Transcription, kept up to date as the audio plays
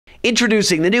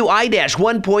Introducing the new iDash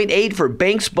 1.8 for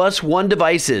BanksBus One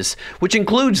devices, which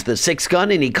includes the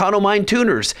Six-Gun and EconoMind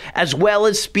tuners, as well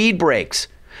as SpeedBrakes.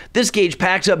 This gauge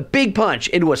packs a big punch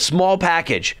into a small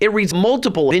package. It reads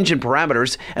multiple engine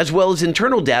parameters as well as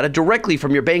internal data directly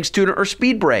from your Banks tuner or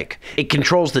SpeedBrake. It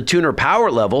controls the tuner power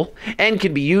level and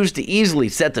can be used to easily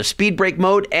set the SpeedBrake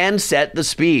mode and set the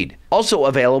speed. Also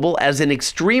available as an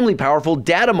extremely powerful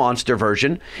DataMonster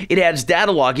version, it adds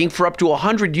data logging for up to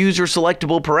 100 user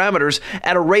selectable parameters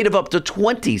at a rate of up to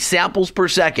 20 samples per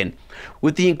second.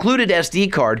 With the included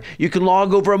SD card, you can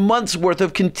log over a month's worth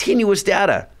of continuous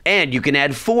data. And you can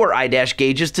add 4 iDash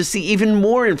gauges to see even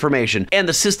more information. And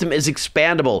the system is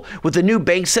expandable with the new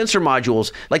Banks sensor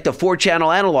modules like the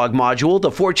 4-channel analog module,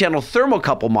 the 4-channel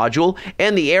thermocouple module,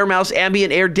 and the Air Mouse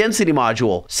ambient air density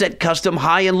module. Set custom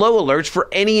high and low alerts for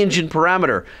any engine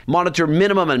parameter. Monitor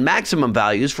minimum and maximum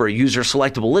values for a user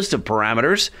selectable list of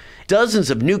parameters.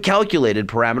 Dozens of new calculated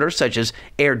parameters such as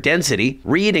air density,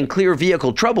 read and clear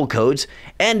vehicle trouble codes,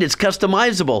 and it's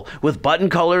customizable with button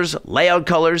colors, layout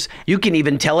colors. You can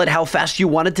even tell it how fast you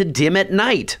want it to dim at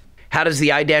night. How does the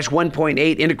iDash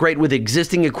 1.8 integrate with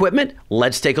existing equipment?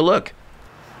 Let's take a look.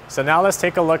 So now let's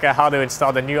take a look at how to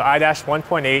install the new iDash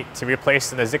 1.8 to replace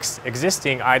the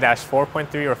existing iDash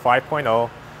 4.3 or 5.0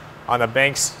 on a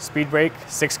Banks SpeedBrake,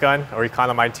 Six-Gun, or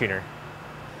EconoMind tuner.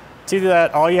 To do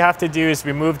that, all you have to do is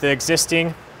remove the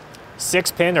existing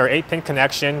 6-pin or 8-pin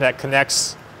connection that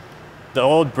connects the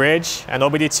old bridge and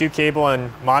OBD2 cable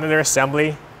and monitor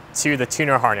assembly to the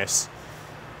tuner harness.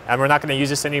 And we're not going to use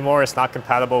this anymore. It's not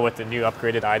compatible with the new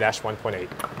upgraded iDash 1.8.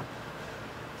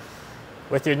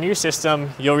 With your new system,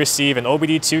 you'll receive an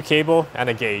OBD2 cable and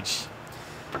a gauge.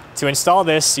 To install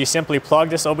this, you simply plug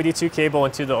this OBD2 cable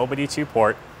into the OBD2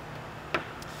 port.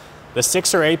 The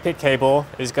 6 or 8-pin cable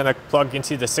is going to plug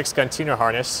into the Six-Gun tuner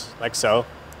harness, like so.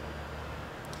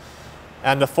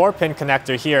 And the 4-pin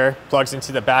connector here plugs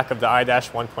into the back of the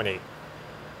iDash 1.8.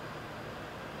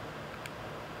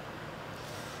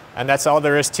 And that's all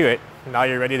there is to it. Now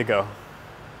you're ready to go.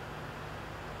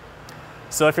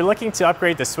 So if you're looking to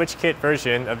upgrade the switch kit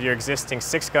version of your existing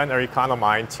Six-Gun or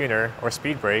EconoMind tuner or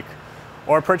SpeedBrake,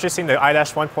 or purchasing the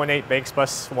iDash 1.8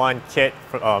 BanksBus One kit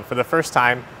for the first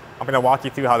time, I'm going to walk you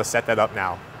through how to set that up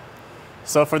now.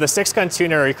 So for the Six-Gun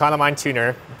tuner or EconoMind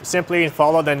tuner, simply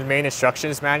follow the main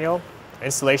instructions manual,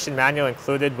 installation manual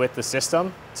included with the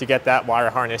system to get that wire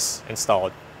harness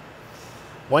installed.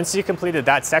 Once you completed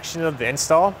that section of the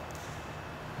install,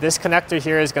 this connector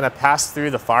here is going to pass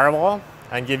through the firewall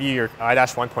and give you your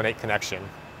iDash 1.8 connection.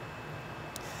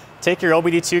 Take your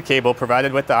OBD2 cable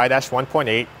provided with the iDash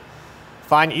 1.8,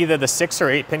 find either the 6 or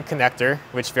 8-pin connector,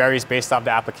 which varies based off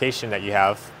the application that you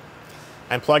have,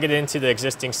 and plug it into the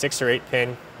existing 6 or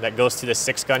 8-pin that goes to the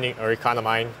Six-Gun or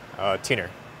EconoMind tuner.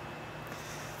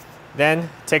 Then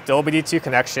take the OBD2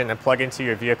 connection and plug into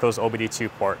your vehicle's OBD2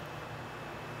 port.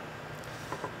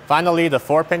 Finally, the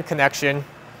 4-pin connection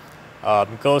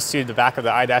goes to the back of the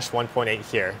iDash 1.8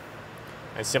 here,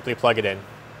 and simply plug it in.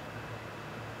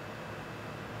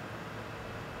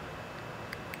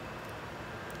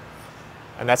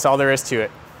 And that's all there is to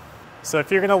it. So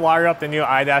if you're going to wire up the new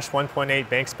iDash 1.8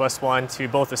 BanksBus One to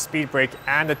both the SpeedBrake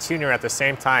and the tuner at the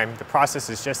same time, the process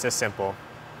is just as simple.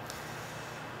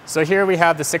 So here we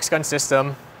have the Six-Gun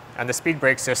system and the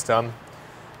SpeedBrake system,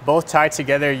 both tied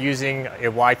together using a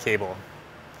Y cable.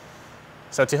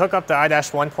 So to hook up the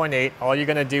iDash 1.8, all you're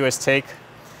going to do is take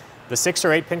the 6 or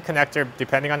 8-pin connector,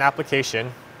 depending on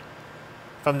application,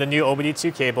 from the new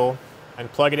OBD2 cable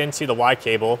and plug it into the Y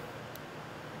cable.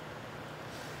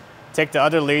 Take the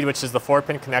other lead, which is the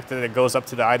 4-pin connector that goes up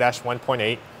to the iDash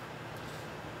 1.8,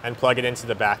 and plug it into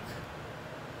the back.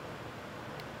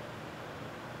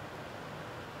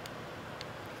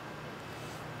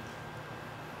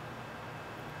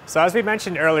 So as we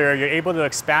mentioned earlier, you're able to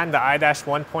expand the iDash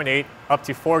 1.8 up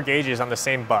to 4 gauges on the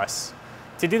same bus.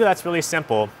 To do that's really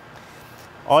simple.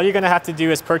 All you're going to have to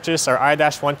do is purchase our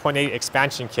iDash 1.8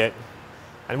 expansion kit.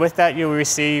 And with that, you'll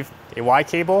receive a Y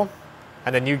cable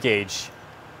and a new gauge.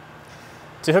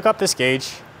 To hook up this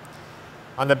gauge,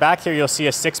 on the back here you'll see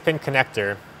a 6-pin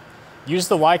connector. Use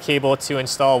the Y cable to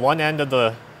install one end of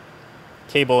the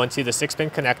cable into the 6-pin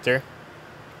connector,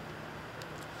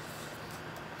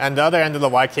 and the other end of the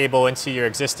Y cable into your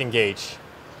existing gauge.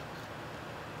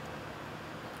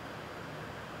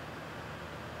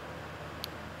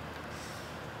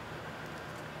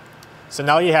 So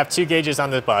now you have 2 gauges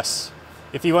on the bus.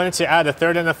 If you wanted to add a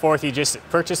 3rd and a 4th, you just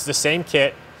purchase the same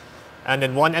kit, and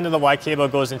then one end of the Y cable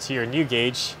goes into your new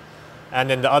gauge, and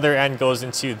then the other end goes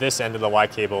into this end of the Y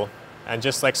cable. And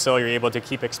just like so, you're able to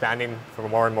keep expanding for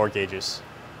more and more gauges.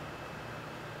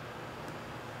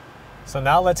 So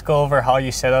now let's go over how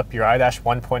you set up your iDash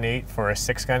 1.8 for a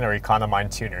Six-Gun or EconoMind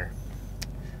tuner.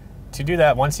 To do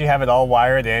that, once you have it all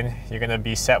wired in, you're going to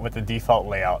be set with the default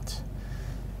layout.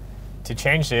 To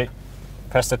change it,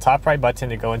 press the top right button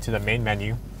to go into the main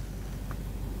menu.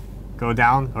 Go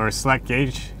down or select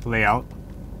Gauge Layout.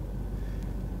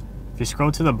 If you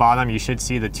scroll to the bottom, you should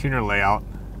see the tuner layout,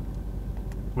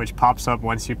 which pops up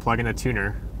once you plug in a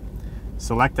tuner.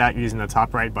 Select that using the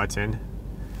top right button,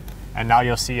 and now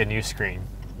you'll see a new screen.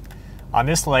 On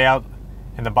this layout,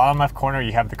 in the bottom left corner,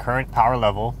 you have the current power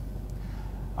level.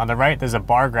 On the right, there's a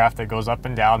bar graph that goes up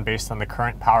and down based on the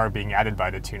current power being added by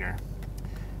the tuner.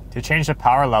 To change the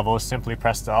power level, simply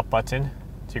press the up button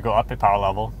to go up in power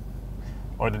level,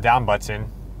 or the down button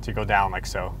to go down like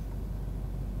so.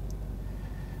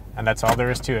 And that's all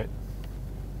there is to it.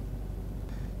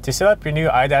 To set up your new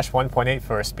iDash 1.8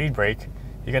 for a SpeedBrake,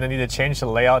 you're going to need to change the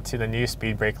layout to the new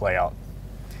SpeedBrake layout.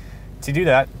 To do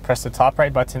that, press the top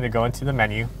right button to go into the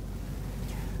menu,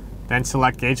 then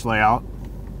select Gauge Layout,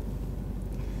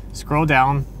 scroll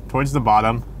down towards the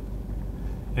bottom,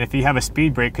 and if you have a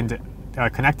SpeedBrake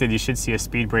connected, you should see a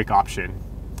SpeedBrake option.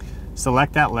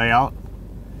 Select that layout,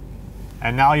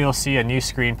 and now you'll see a new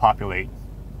screen populate.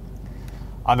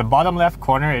 On the bottom left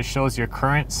corner, it shows your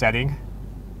current setting.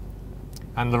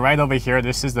 On the right over here,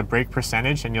 this is the brake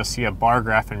percentage, and you'll see a bar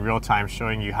graph in real time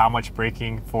showing you how much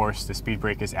braking force the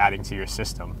SpeedBrake is adding to your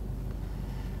system.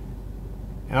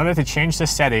 In order to change the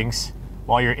settings,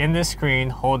 while you're in this screen,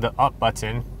 hold the up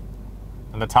button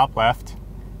on the top left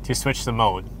to switch the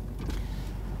mode.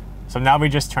 So now we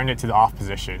just turned it to the off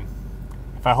position.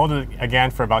 If I hold it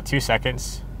again for about 2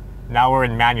 seconds, now we're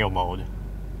in manual mode.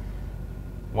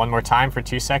 One more time for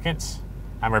 2 seconds,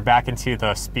 and we're back into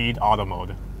the speed auto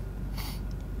mode.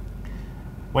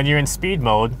 When you're in speed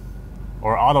mode,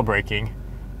 or auto braking,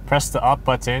 press the up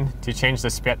button to change the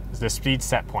speed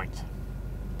set point.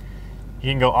 You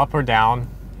can go up or down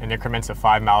in increments of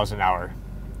 5 miles an hour.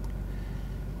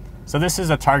 So this is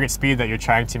a target speed that you're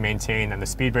trying to maintain, and the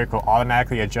SpeedBrake will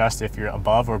automatically adjust if you're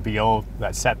above or below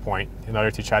that set point in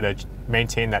order to try to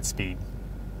maintain that speed.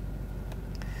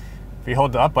 If you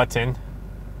hold the up button,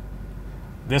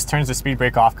 this turns the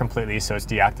SpeedBrake off completely, so it's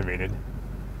deactivated.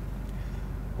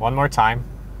 One more time.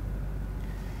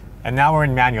 And now we're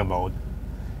in manual mode.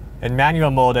 In manual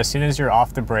mode, as soon as you're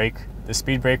off the brake, the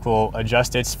SpeedBrake will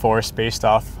adjust its force based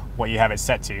off what you have it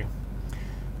set to.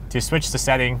 To switch the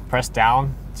setting, press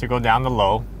down to go down to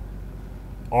low,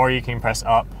 or you can press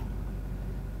up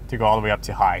to go all the way up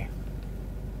to high.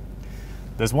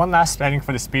 There's one last setting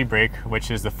for the SpeedBrake,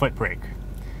 which is the foot brake.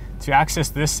 To access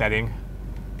this setting,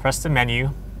 press the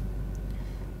menu,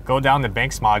 go down to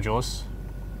Banks Modules,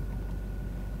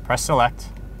 press Select,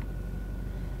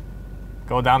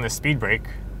 go down to SpeedBrake,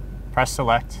 press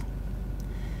Select,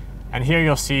 and here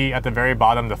you'll see at the very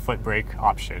bottom the foot brake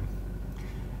option.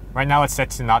 Right now it's set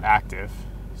to not active,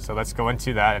 so let's go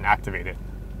into that and activate it.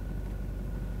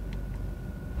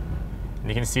 And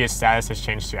you can see its status has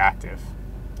changed to active.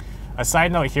 A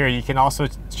side note here, you can also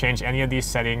change any of these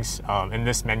settings in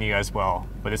this menu as well,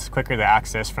 but it's quicker to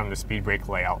access from the SpeedBrake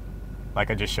layout,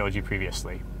 like I just showed you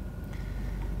previously.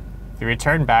 If you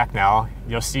return back now,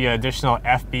 you'll see an additional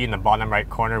FB in the bottom right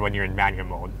corner when you're in manual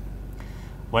mode.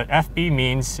 What FB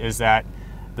means is that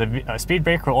the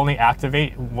SpeedBrake will only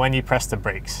activate when you press the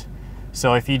brakes.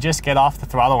 So if you just get off the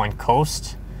throttle and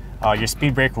coast, your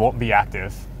SpeedBrake won't be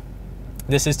active.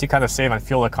 This is to kind of save on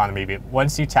fuel economy, but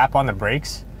once you tap on the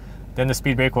brakes, then the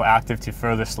SpeedBrake will active to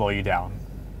further slow you down.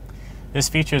 This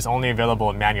feature is only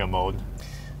available in manual mode.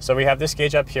 So we have this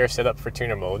gauge up here set up for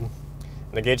tuner mode,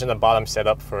 and the gauge on the bottom set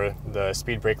up for the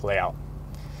SpeedBrake layout.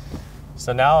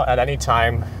 So now at any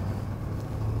time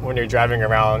when you're driving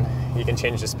around, you can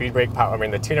change the SpeedBrake power,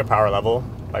 the tuner power level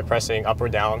by pressing up or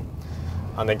down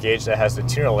on the gauge that has the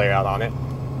tuner layout on it.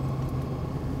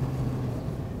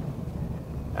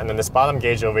 And then this bottom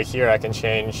gauge over here, I can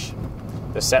change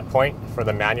the set point for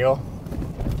the manual,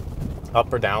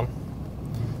 up or down.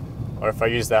 Or if I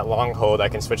use that long hold, I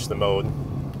can switch the mode.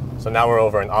 So now we're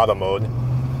over in auto mode,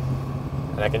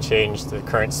 and I can change the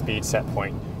current speed set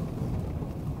point.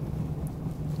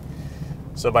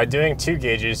 So by doing 2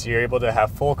 gauges, you're able to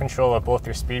have full control of both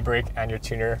your SpeedBrake and your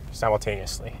tuner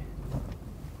simultaneously.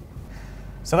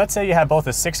 So let's say you have both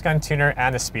a 6-gun tuner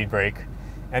and a SpeedBrake,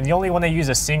 and you only want to use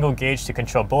a single gauge to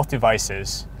control both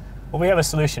devices. Well, we have a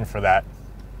solution for that.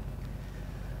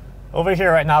 Over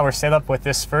here right now, we're set up with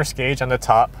this first gauge on the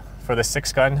top for the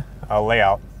 6-gun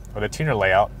layout, or the tuner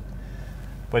layout.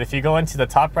 But if you go into the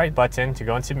top right button to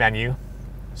go into menu,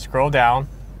 scroll down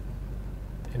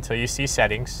until you see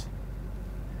settings,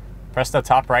 press the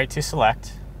top right to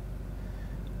select,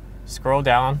 scroll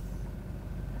down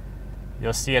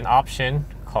you'll see an option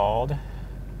called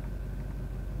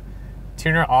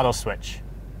Tuner Auto Switch.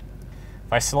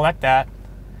 If I select that,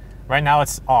 right now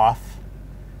it's off,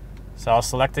 so I'll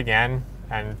select again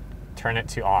and turn it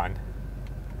to on.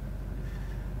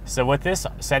 So with this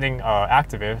setting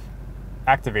activated,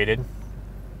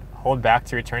 hold back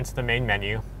to return to the main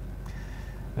menu.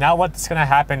 Now what's going to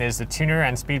happen is the tuner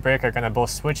and SpeedBrake are going to both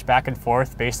switch back and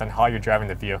forth based on how you're driving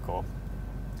the vehicle.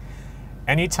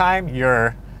 Anytime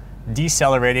you're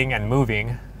decelerating and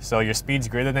moving, so your speed's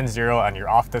greater than 0 and you're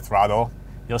off the throttle,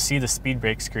 you'll see the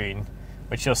SpeedBrake screen,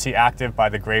 which you'll see active by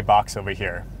the gray box over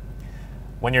here.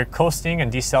 When you're coasting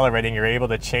and decelerating, you're able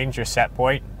to change your set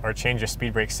point or change your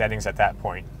SpeedBrake settings at that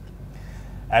point.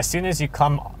 As soon as you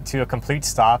come to a complete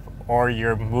stop or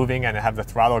you're moving and have the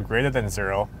throttle greater than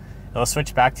 0, it'll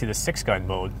switch back to the 6-gun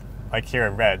mode, like here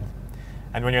in red.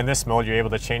 And when you're in this mode, you're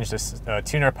able to change this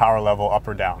tuner power level up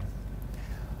or down.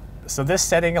 So this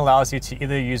setting allows you to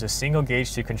either use a single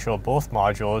gauge to control both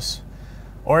modules,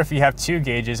 or if you have 2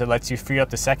 gauges, it lets you free up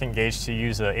the second gauge to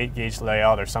use an 8-gauge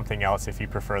layout or something else if you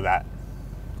prefer that.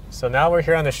 So now we're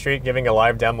here on the street giving a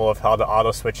live demo of how the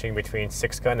auto switching between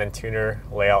 6-gun and tuner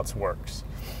layouts works.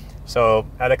 So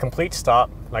at a complete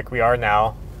stop, like we are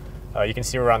now, you can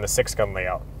see we're on the 6-gun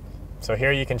layout. So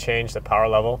here you can change the power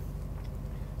level,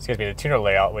 the tuner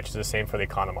layout, which is the same for the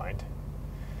EconoMind.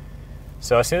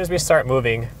 So as soon as we start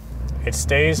moving, it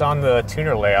stays on the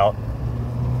tuner layout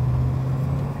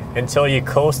until you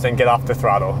coast and get off the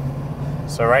throttle.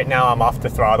 So right now I'm off the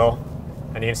throttle,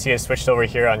 and you can see it switched over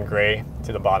here on gray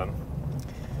to the bottom.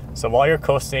 So while you're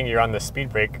coasting, you're on the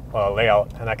SpeedBrake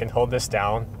layout, and I can hold this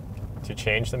down to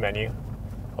change the menu.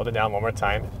 Hold it down one more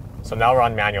time. So now we're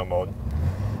on manual mode.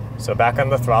 So back on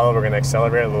the throttle, we're going to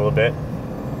accelerate a little bit.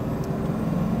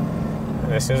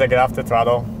 And as soon as I get off the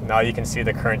throttle, now you can see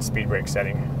the current SpeedBrake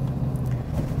setting.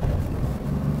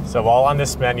 So while on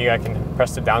this menu, I can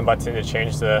press the down button to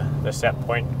change the set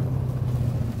point.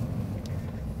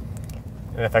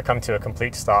 And if I come to a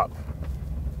complete stop,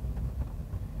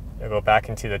 I'll go back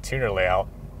into the tuner layout.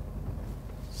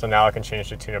 So now I can change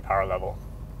the tuner power level.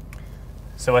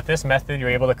 So with this method, you're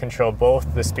able to control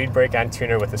both the SpeedBrake and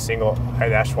tuner with a single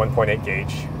iDash 1.8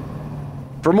 gauge.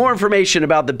 For more information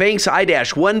about the Banks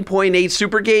iDash 1.8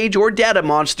 Super Gauge or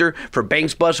DataMonster for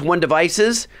BanksBus One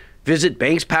devices, visit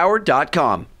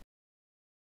bankspower.com.